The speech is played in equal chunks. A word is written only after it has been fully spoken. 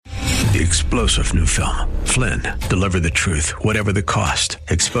The explosive new film, Flynn, deliver the truth, whatever the cost,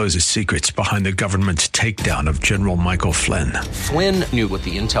 exposes secrets behind the government's takedown of General Michael Flynn. Flynn knew what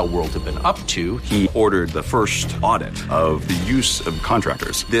the intel world had been up to. He ordered the first audit of the use of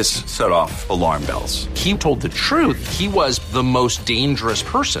contractors. This set off alarm bells. He told the truth. He was the most dangerous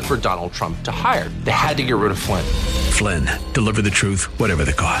person for Donald Trump to hire. They had to get rid of Flynn. Flynn, deliver the truth, whatever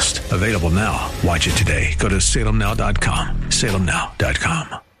the cost. Available now. Watch it today. Go to salemnow.com.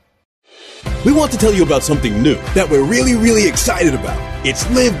 salemnow.com. We want to tell you about something new that we're really excited about. It's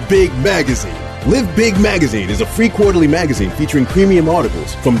Live Big Magazine. Live Big Magazine is a free quarterly magazine featuring premium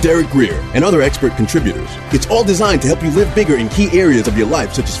articles from Derek Greer and other expert contributors. It's all designed to help you live bigger in key areas of your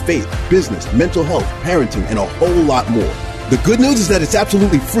life such as faith, business, mental health, parenting, and a whole lot more. The good news is that it's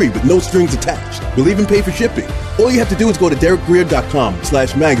absolutely free with no strings attached. We'll even pay for shipping. All you have to do is go to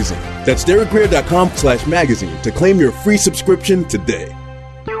derekgreer.com/magazine. That's derekgreer.com/magazine to claim your free subscription today.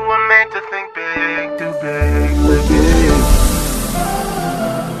 You were meant to think big, too big, too big.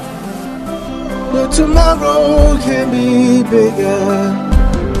 But tomorrow can be bigger.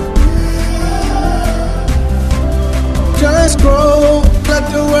 Just grow, let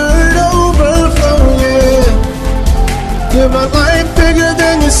the word overflow, yeah. Live a life bigger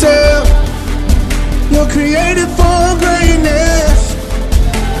than yourself. You're created for greatness.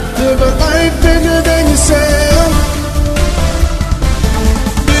 Live a life bigger than yourself.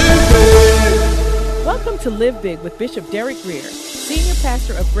 Welcome to Live Big with Bishop Derek Greer, Senior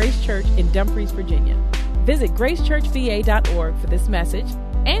Pastor of Grace Church in Dumfries, Virginia. Visit gracechurchva.org for this message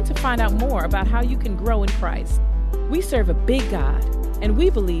and to find out more about how you can grow in Christ. We serve a big God, and we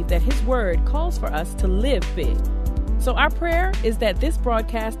believe that His Word calls for us to live big. So our prayer is that this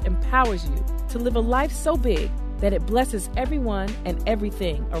broadcast empowers you to live a life so big that it blesses everyone and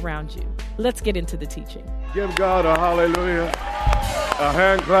everything around you. Let's get into the teaching. Give God a hallelujah, a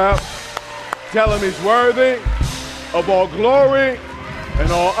hand clap. Tell Him He's worthy of all glory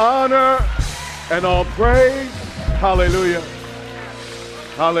and all honor and all praise. Hallelujah.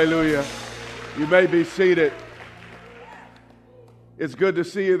 Hallelujah. You may be seated. It's good to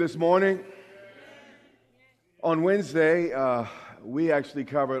see you this morning. On Wednesday, we actually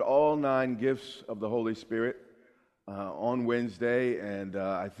covered all 9 gifts of the Holy Spirit on Wednesday, and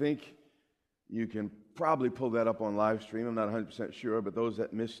I think you can probably pull that up on live stream. I'm not 100% sure, but those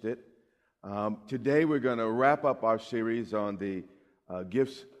that missed it. Today we're going to wrap up our series on the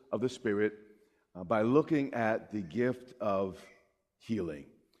gifts of the Spirit by looking at the gift of healing.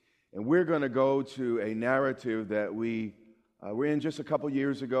 And we're going to go to a narrative that we were in just a couple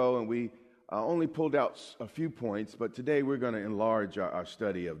years ago, and we only pulled out a few points, but today we're going to enlarge our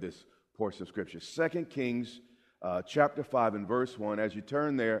study of this portion of Scripture. 2 Kings chapter 5 and verse 1. As you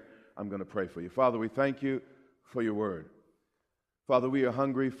turn there, I'm going to pray for you. Father, we thank you for your word. Father, we are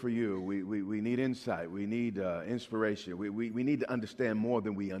hungry for you. We need insight. We need inspiration. We need to understand more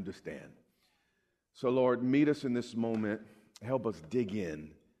than we understand. So, Lord, meet us in this moment. Help us dig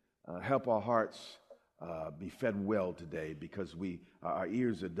in. Help our hearts be fed well today, because our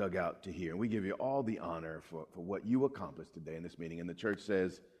ears are dug out to hear. And we give you all the honor for what you accomplished today in this meeting. And the church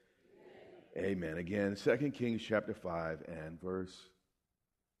says, amen. Again, 2 Kings chapter 5 and verse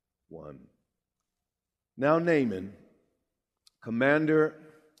 1. Now Naaman, commander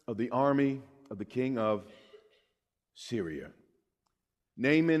of the army of the king of Syria.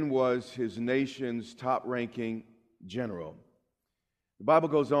 Naaman was his nation's top-ranking general. The Bible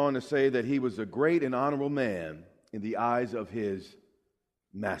goes on to say that he was a great and honorable man in the eyes of his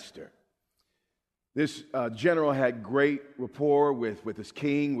master. This general had great rapport with his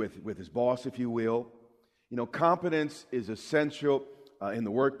king, with his boss, if you will. You know, competence is essential in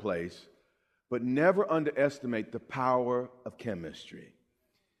the workplace, but never underestimate the power of chemistry.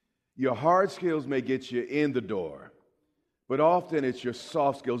 Your hard skills may get you in the door, but often it's your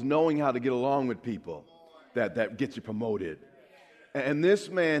soft skills, knowing how to get along with people, that gets you promoted. And this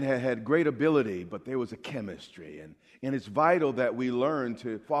man had great ability, but there was a chemistry. And it's vital that we learn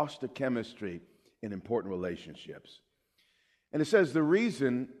to foster chemistry in important relationships. And it says the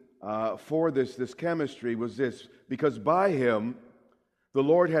reason for this chemistry was this: because by him, the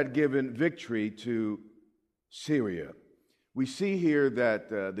Lord had given victory to Syria. We see here that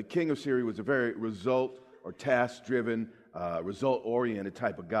the king of Syria was a very result or task-driven, result-oriented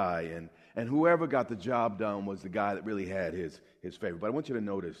type of guy. And whoever got the job done was the guy that really had his favor. But I want you to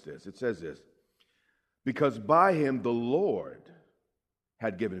notice this. It says this: because by him the Lord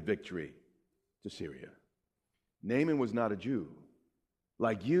had given victory to Syria. Naaman was not a Jew.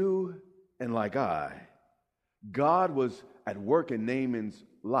 Like you and like I, God was at work in Naaman's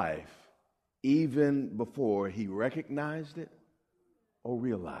life even before he recognized it or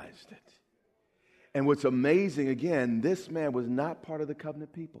realized it. And what's amazing, again, this man was not part of the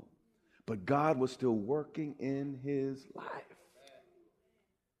covenant people, but God was still working in his life.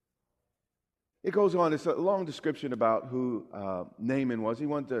 It goes on. It's a long description about who Naaman was. He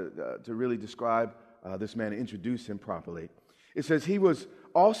wanted to really describe this man and introduce him properly. It says he was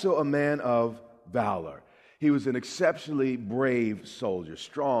also a man of valor. He was an exceptionally brave soldier,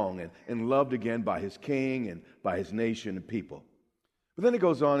 strong and loved again by his king and by his nation and people. But then it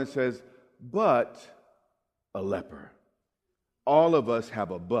goes on and says, but a leper. All of us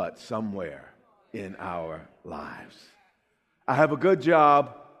have a but somewhere in our lives. I have a good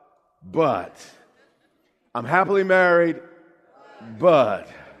job, but I'm happily married, but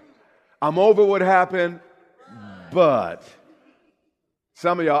I'm over what happened, but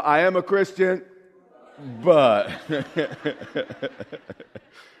some of y'all, I am a Christian, but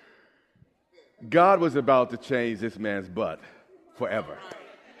God was about to change this man's butt forever.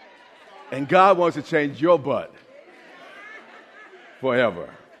 And God wants to change your butt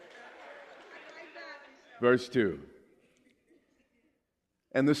forever. Verse 2.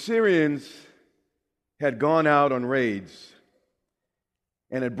 And the Syrians had gone out on raids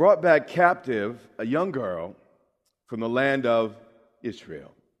and had brought back captive a young girl from the land of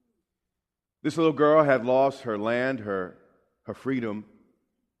Israel. This little girl had lost her land, her freedom,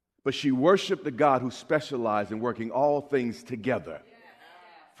 but she worshiped the God who specialized in working all things together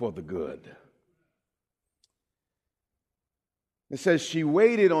for the good. It says she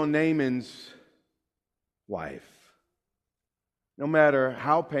waited on Naaman's wife. No matter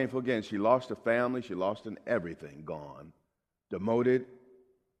how painful, again, she lost a family, she lost an everything, gone, demoted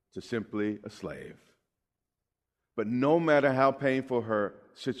to simply a slave. But no matter how painful her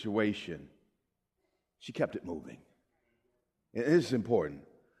situation, she kept it moving. And this is important.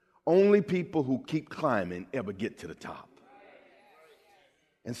 Only people who keep climbing ever get to the top.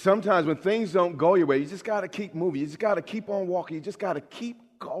 And sometimes when things don't go your way, you just got to keep moving. You just got to keep on walking. You just got to keep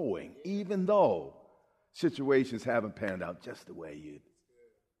going, even though situations haven't panned out just the way you'd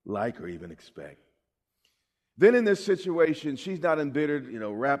like or even expect. Then in this situation, she's not embittered,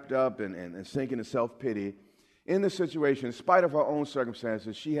 wrapped up and sinking in self-pity. In this situation, in spite of her own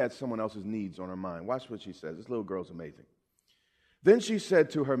circumstances, she had someone else's needs on her mind. Watch what she says. This little girl's amazing. Then she said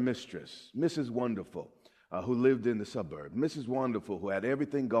to her mistress, Mrs. Wonderful, who lived in the suburb, Mrs. Wonderful, who had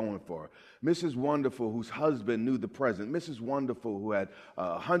everything going for her, Mrs. Wonderful, whose husband knew the president, Mrs. Wonderful, who had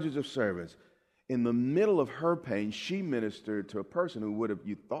hundreds of servants. In the middle of her pain, she ministered to a person who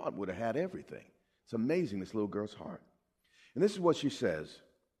you thought would have had everything. It's amazing, this little girl's heart. And this is what she says.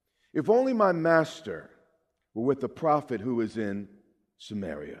 If only my master were with the prophet who is in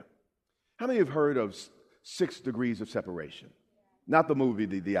Samaria. How many have heard of 6 degrees of separation? Not the movie,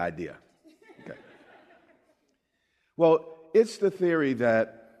 the idea. Okay. Well, it's the theory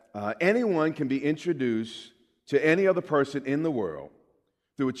that anyone can be introduced to any other person in the world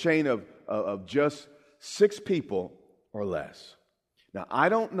through a chain of just 6 people or less. Now, I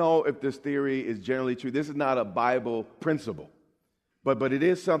don't know if this theory is generally true. This is not a Bible principle, but it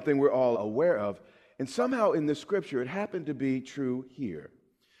is something we're all aware of. And somehow in the scripture, it happened to be true here.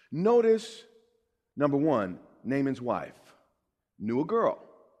 Notice, number 1, Naaman's wife knew a girl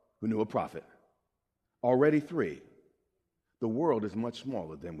who knew a prophet. Already 3, the world is much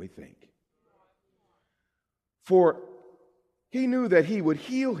smaller than we think. For he knew that he would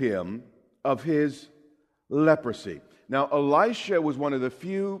heal him of his leprosy. Now, Elisha was one of the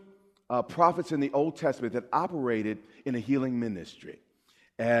few prophets in the Old Testament that operated in a healing ministry.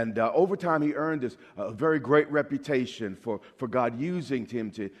 And over time, he earned a very great reputation for God using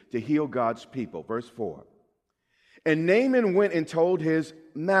him to heal God's people. Verse 4. And Naaman went and told his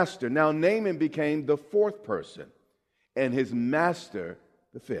master. Now, Naaman became the 4th person, and his master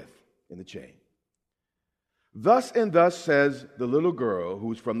the 5th in the chain. Thus and thus says the little girl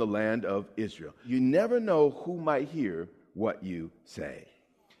who's from the land of Israel. You never know who might hear what you say.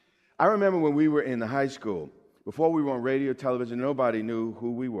 I remember when we were in the high school, before we were on radio, television, nobody knew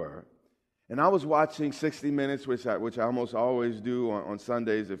who we were. And I was watching 60 Minutes, which I almost always do on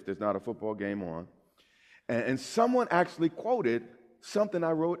Sundays if there's not a football game on. And someone actually quoted something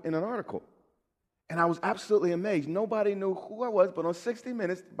I wrote in an article. And I was absolutely amazed. Nobody knew who I was, but on 60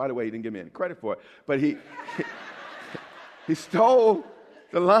 Minutes, by the way, he didn't give me any credit for it, but he stole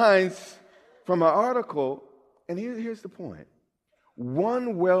the lines from an article. And here's the point.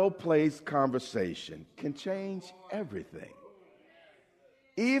 One well-placed conversation can change everything.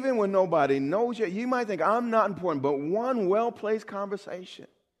 Even when nobody knows you, you might think, I'm not important, but one well-placed conversation,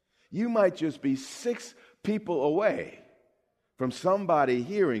 you might just be 6 people away from somebody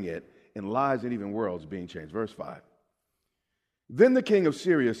hearing it and lives and even worlds being changed. Verse 5. Then the king of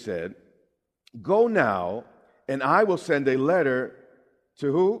Syria said, "Go now, and I will send a letter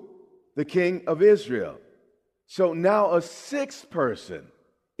to who? The king of Israel." So now a sixth person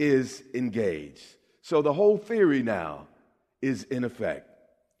is engaged. So the whole theory now is in effect.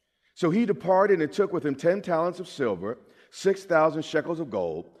 So he departed and took with him 10 talents of silver, 6,000 shekels of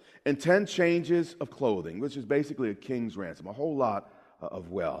gold, and 10 changes of clothing, which is basically a king's ransom, a whole lot of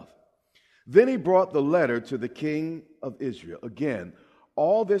wealth. Then he brought the letter to the king of Israel. Again,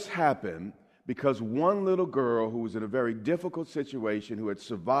 all this happened because one little girl who was in a very difficult situation, who had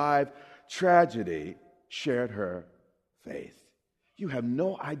survived tragedy, shared her faith. You have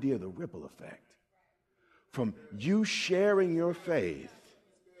no idea the ripple effect from you sharing your faith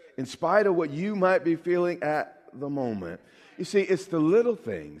in spite of what you might be feeling at the moment. You see, it's the little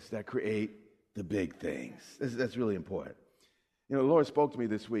things that create the big things. That's really important. You know, the Lord spoke to me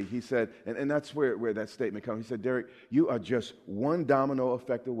this week. He said, and that's where that statement comes. He said, "Derek, you are just one domino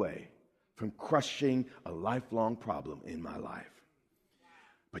effect away from crushing a lifelong problem in my life.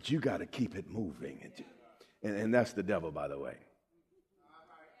 But you got to keep it moving." And that's the devil, by the way.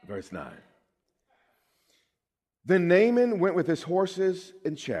 Verse 9. Then Naaman went with his horses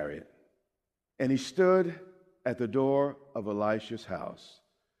and chariot, and he stood at the door of Elisha's house.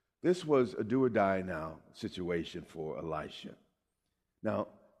 This was a do-or-die-now situation for Elisha. Now,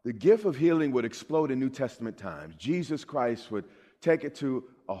 the gift of healing would explode in New Testament times. Jesus Christ would take it to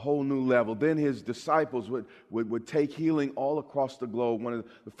a whole new level. Then his disciples would take healing all across the globe. One of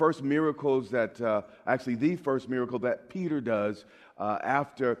the first miracles actually the first miracle that Peter does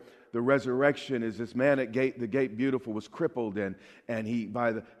after the resurrection is this man at the gate beautiful was crippled, and he,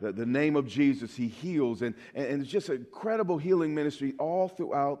 by the name of Jesus, he heals. And it's just an incredible healing ministry all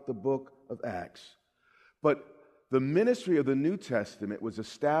throughout the book of Acts. But the ministry of the New Testament was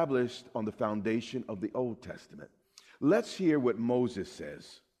established on the foundation of the Old Testament. Let's hear what Moses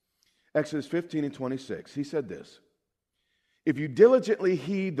says. Exodus 15 and 26. He said this: "If you diligently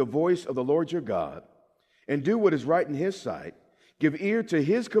heed the voice of the Lord your God and do what is right in his sight, give ear to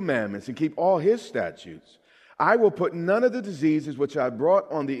his commandments and keep all his statutes, I will put none of the diseases which I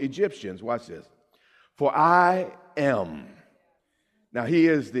brought on the Egyptians," watch this, "for I am." Now he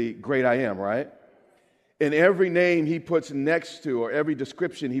is the great I am, right? And every name he puts next to, or every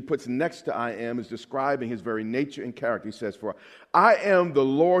description he puts next to I am, is describing his very nature and character. He says, "For I am the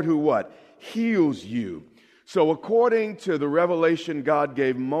Lord who" what? "Heals you." So according to the revelation God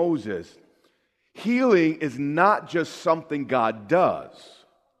gave Moses, healing is not just something God does.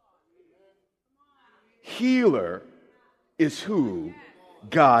 Healer is who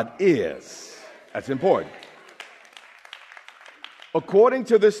God is. That's important. According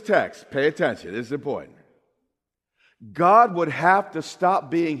to this text, pay attention, this is important. God would have to stop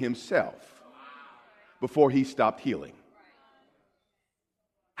being himself before he stopped healing.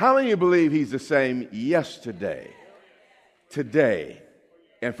 How many of you believe he's the same yesterday, today,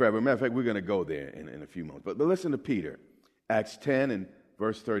 and forever? Matter of fact, we're going to go there in a few moments. But listen to Peter, Acts 10 and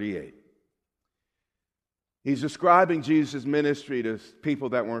verse 38. He's describing Jesus' ministry to people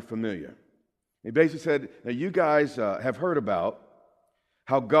that weren't familiar. He basically said, "Now you guys have heard about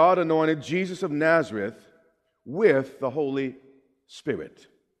how God anointed Jesus of Nazareth with the Holy Spirit."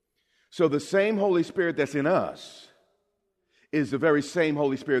 So the same Holy Spirit that's in us is the very same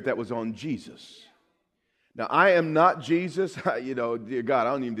Holy Spirit that was on Jesus. Now, I am not Jesus. Dear God,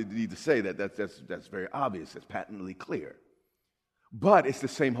 I don't even need to say that. That's very obvious. It's patently clear. But it's the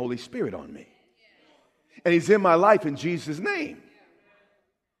same Holy Spirit on me. And he's in my life in Jesus' name.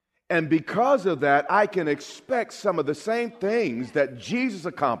 And because of that, I can expect some of the same things that Jesus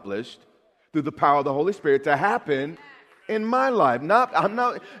accomplished through the power of the Holy Spirit to happen in my life.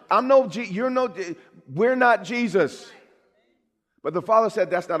 We're not Jesus. But the Father said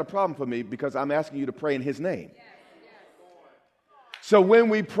that's not a problem for me because I'm asking you to pray in his name. So when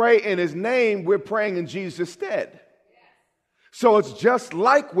we pray in his name, we're praying in Jesus' stead. So it's just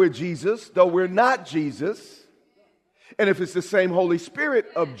like we're Jesus, though we're not Jesus. And if it's the same Holy Spirit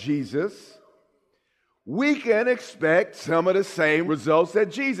of Jesus, we can expect some of the same results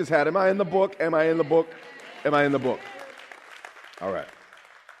that Jesus had. Am I in the book? Am I in the book? Am I in the book? All right.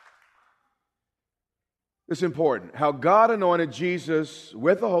 It's important how God anointed Jesus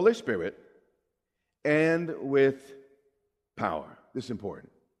with the Holy Spirit and with power. This is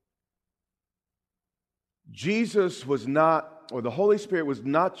important. Jesus was not, or the Holy Spirit was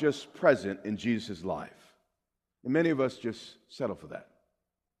not just present in Jesus' life. And many of us just settle for that.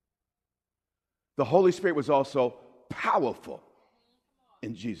 The Holy Spirit was also powerful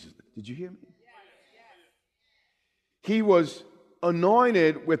in Jesus. Did you hear me? He was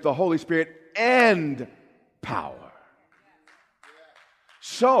anointed with the Holy Spirit and power.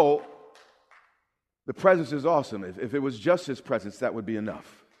 So, the presence is awesome. If it was just his presence, that would be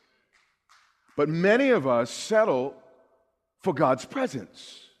enough. But many of us settle for God's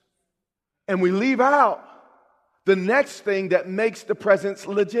presence. And we leave out the next thing that makes the presence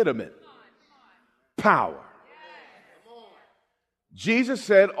legitimate. Power. Jesus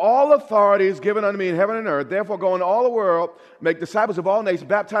said, all authority is given unto me in heaven and earth. Therefore, go into all the world, make disciples of all nations,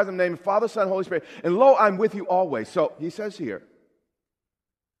 baptize them in the name of Father, Son, Holy Spirit. And lo, I'm with you always. So he says here,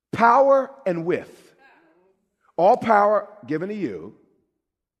 power and with. All power given to you,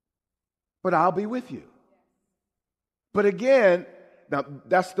 but I'll be with you. But again, now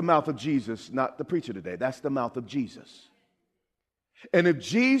that's the mouth of Jesus, not the preacher today. That's the mouth of Jesus. And if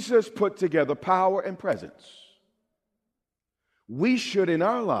Jesus put together power and presence, we should in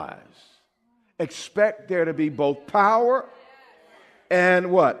our lives expect there to be both power and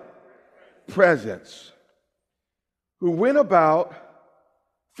what? Presence. Who went about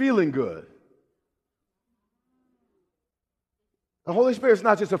feeling good. The Holy Spirit is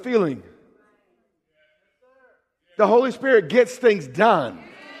not just a feeling. The Holy Spirit gets things done.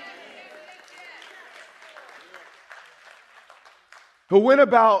 Who went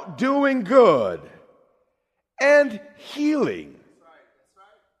about doing good and healing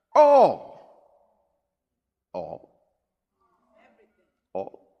all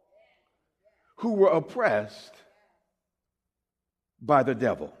who were oppressed by the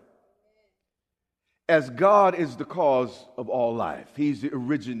devil. As God is the cause of all life, he's the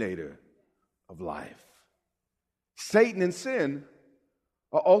originator of life. Satan and sin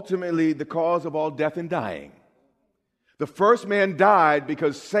are ultimately the cause of all death and dying. The first man died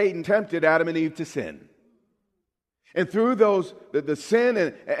because Satan tempted Adam and Eve to sin. And through the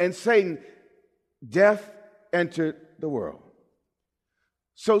sin and Satan, death entered the world.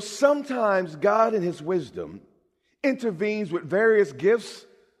 So sometimes God in his wisdom intervenes with various gifts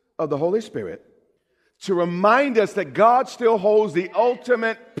of the Holy Spirit to remind us that God still holds the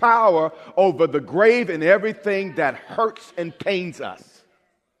ultimate power over the grave and everything that hurts and pains us.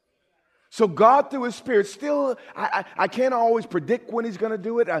 So God through his Spirit still, I can't always predict when he's going to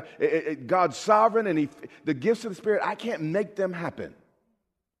do it. God's sovereign and the gifts of the Spirit, I can't make them happen.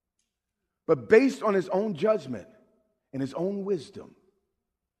 But based on his own judgment and his own wisdom,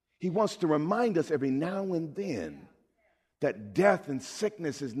 he wants to remind us every now and then that death and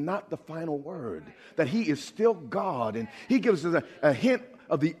sickness is not the final word, that he is still God. And he gives us a hint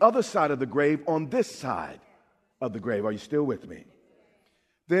of the other side of the grave on this side of the grave. Are you still with me?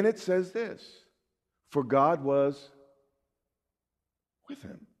 Then it says this, for God was with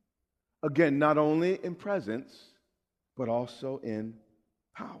him. Again, not only in presence, but also in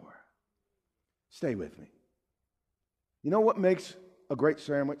power. Stay with me. You know what makes a great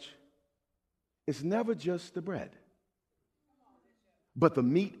sandwich? It's never just the bread, but the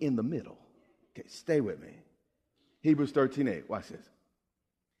meat in the middle. Okay, stay with me. Hebrews 13:8. Watch this.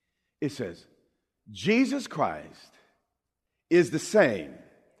 It says, Jesus Christ is the same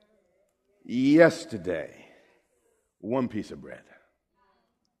yesterday. One piece of bread.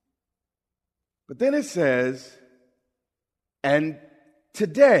 But then it says, and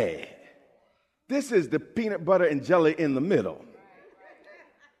today. This is the peanut butter and jelly in the middle.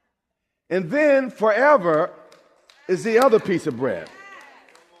 And then forever is the other piece of bread.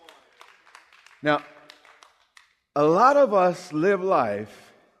 Now, a lot of us live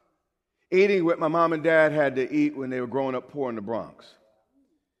life eating what my mom and dad had to eat when they were growing up poor in the Bronx.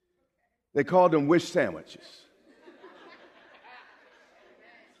 They called them wish sandwiches.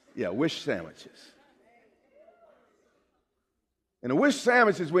 Yeah, wish sandwiches. And a wish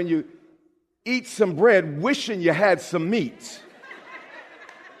sandwich is when you eat some bread wishing you had some meat.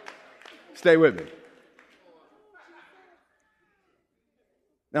 Stay with me.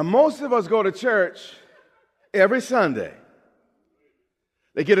 Now, most of us go to church every Sunday.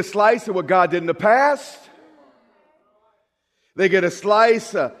 They get a slice of what God did in the past. They get a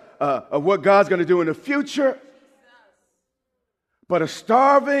slice of what God's going to do in the future. But are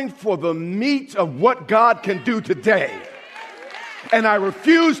starving for the meat of what God can do today. And I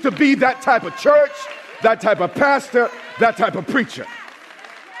refuse to be that type of church, that type of pastor, that type of preacher.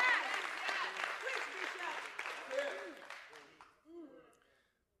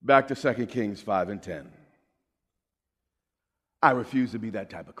 Back to 2 Kings 5:10. I refuse to be that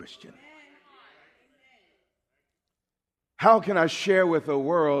type of Christian. How can I share with the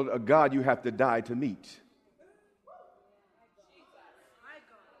world a God you have to die to meet?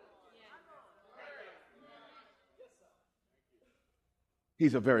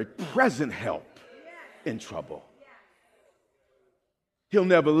 He's a very present help in trouble. He'll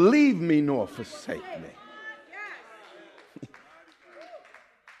never leave me nor forsake me.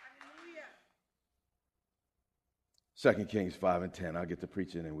 2 Kings 5 and 10. I'll get to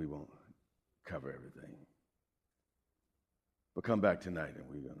preaching and we won't cover everything. But come back tonight and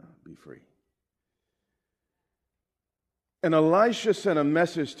we're going to be free. And Elisha sent a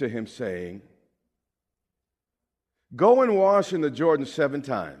message to him saying, go and wash in the Jordan 7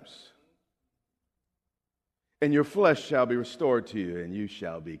 times, and your flesh shall be restored to you, and you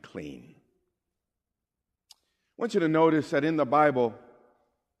shall be clean. I want you to notice that in the Bible,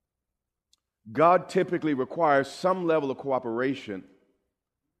 God typically requires some level of cooperation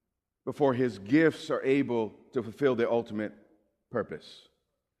before his gifts are able to fulfill their ultimate purpose.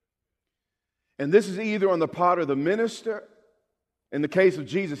 And this is either on the part of the minister. In the case of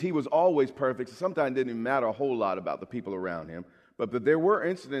Jesus, he was always perfect, so sometimes it didn't even matter a whole lot about the people around him. But there were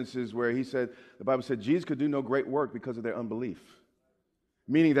incidences where the Bible said Jesus could do no great work because of their unbelief.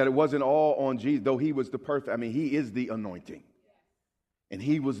 Meaning that it wasn't all on Jesus, though he was the perfect, he is the anointing. And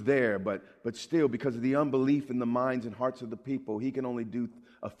he was there, but still, because of the unbelief in the minds and hearts of the people, he can only do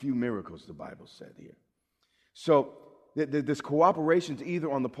a few miracles, the Bible said here. So this cooperation is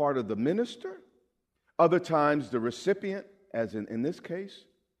either on the part of the minister, other times the recipient, as in this case,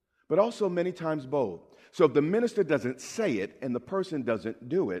 but also many times both. So if the minister doesn't say it and the person doesn't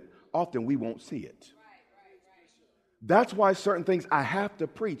do it, often we won't see it. That's why certain things I have to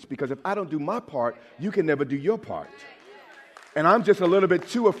preach, because if I don't do my part, you can never do your part. And I'm just a little bit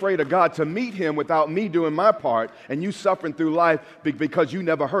too afraid of God to meet him without me doing my part and you suffering through life because you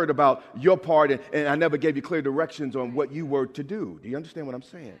never heard about your part and I never gave you clear directions on what you were to do. Do you understand what I'm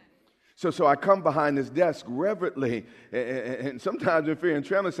saying? So I come behind this desk reverently and sometimes in fear and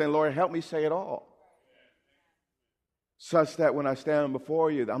trembling saying, Lord, help me say it all. Such that when I stand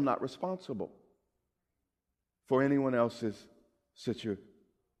before you, I'm not responsible for anyone else's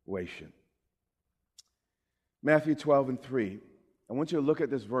situation. Matthew 12 and 3. I want you to look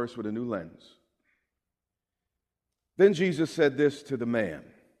at this verse with a new lens. Then Jesus said this to the man.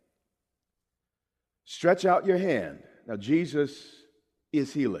 Stretch out your hand. Now Jesus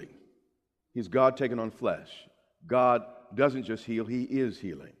is healing. He's God taken on flesh. God doesn't just heal, he is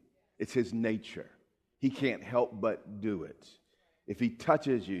healing. It's his nature. He can't help but do it. If he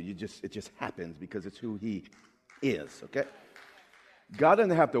touches you, it just happens because it's who he is, okay? God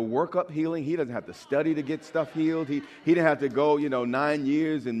doesn't have to work up healing. He doesn't have to study to get stuff healed. He didn't have to go, 9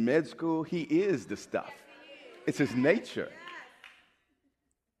 years in med school. He is the stuff. It's his nature.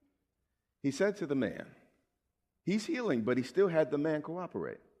 He said to the man, he's healing, but he still had the man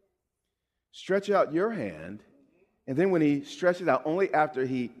cooperate. Stretch out your hand, and then when he stretches out, only after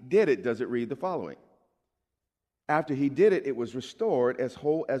he did it does it read the following. After he did it, it was restored as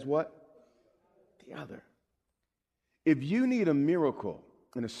whole as what? The other. If you need a miracle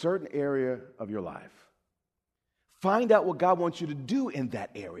in a certain area of your life, find out what God wants you to do in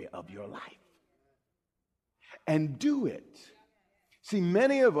that area of your life. And do it. See,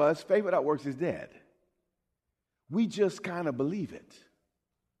 many of us, faith without works is dead. We just kind of believe it.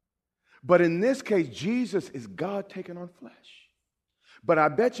 But in this case, Jesus is God taken on flesh. But I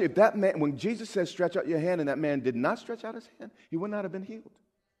bet you if that man, when Jesus says stretch out your hand and that man did not stretch out his hand, he would not have been healed.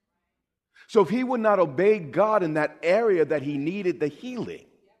 So if he would not obey God in that area that he needed the healing,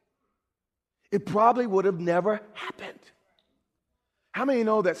 it probably would have never happened. How many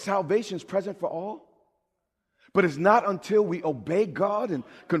know that salvation is present for all? But it's not until we obey God and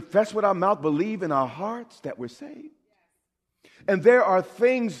confess with our mouth, believe in our hearts that we're saved. And there are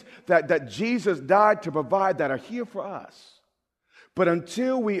things that Jesus died to provide that are here for us. But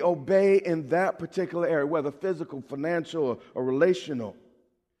until we obey in that particular area, whether physical, financial, or relational,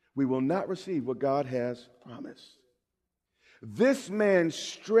 we will not receive what God has promised. This man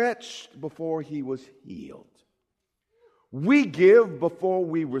stretched before he was healed. We give before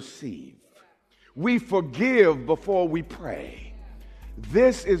we receive. We forgive before we pray.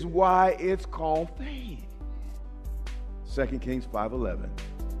 This is why it's called faith. 2 Kings 5:11,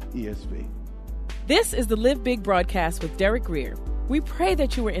 ESV. This is the Live Big broadcast with Derek Grier. We pray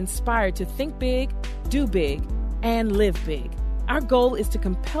that you were inspired to think big, do big, and live big. Our goal is to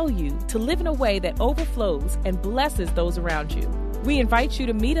compel you to live in a way that overflows and blesses those around you. We invite you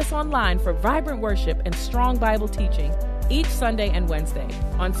to meet us online for vibrant worship and strong Bible teaching each Sunday and Wednesday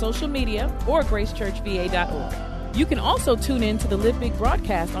on social media or gracechurchva.org. You can also tune in to the Live Big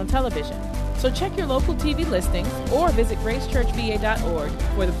broadcast on television. So check your local TV listings or visit gracechurchva.org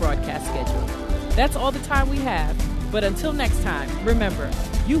for the broadcast schedule. That's all the time we have. But until next time, remember,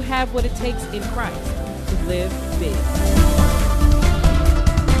 you have what it takes in Christ to live big.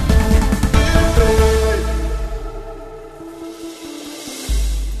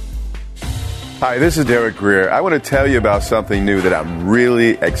 Hi, this is Derek Greer. I want to tell you about something new that I'm really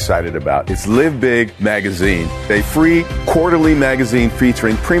excited about. It's Live Big Magazine, a free quarterly magazine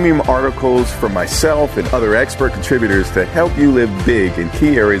featuring premium articles from myself and other expert contributors to help you live big in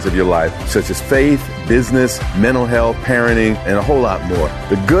key areas of your life, such as faith, business, mental health, parenting, and a whole lot more.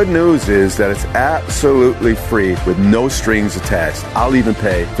 The good news is that it's absolutely free with no strings attached. I'll even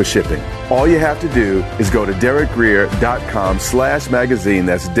pay for shipping. All you have to do is go to DerekGreer.com/magazine.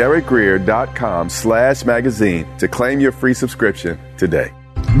 That's DerekGreer.com/magazine to claim your free subscription today.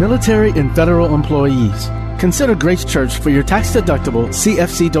 Military and federal employees, consider Grace Church for your tax-deductible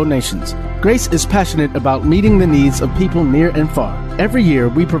CFC donations. Grace is passionate about meeting the needs of people near and far. Every year,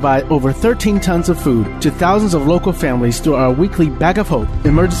 we provide over 13 tons of food to thousands of local families through our weekly Bag of Hope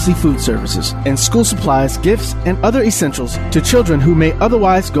emergency food services and school supplies, gifts, and other essentials to children who may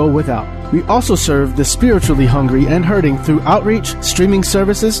otherwise go without. We also serve the spiritually hungry and hurting through outreach, streaming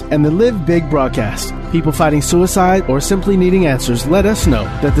services, and the Live Big broadcast. People fighting suicide or simply needing answers let us know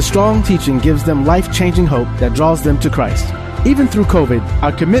that the strong teaching gives them life-changing hope that draws them to Christ. Even through COVID,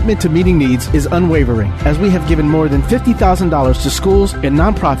 our commitment to meeting needs is unwavering, as we have given more than $50,000 to schools and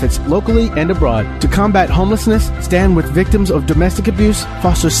nonprofits locally and abroad to combat homelessness, stand with victims of domestic abuse,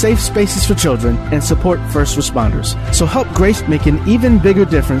 foster safe spaces for children, and support first responders. So help Grace make an even bigger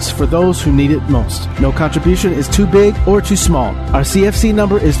difference for those who need it most. No contribution is too big or too small. Our CFC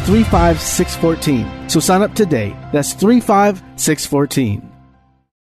number is 35614. So sign up today. That's 35614.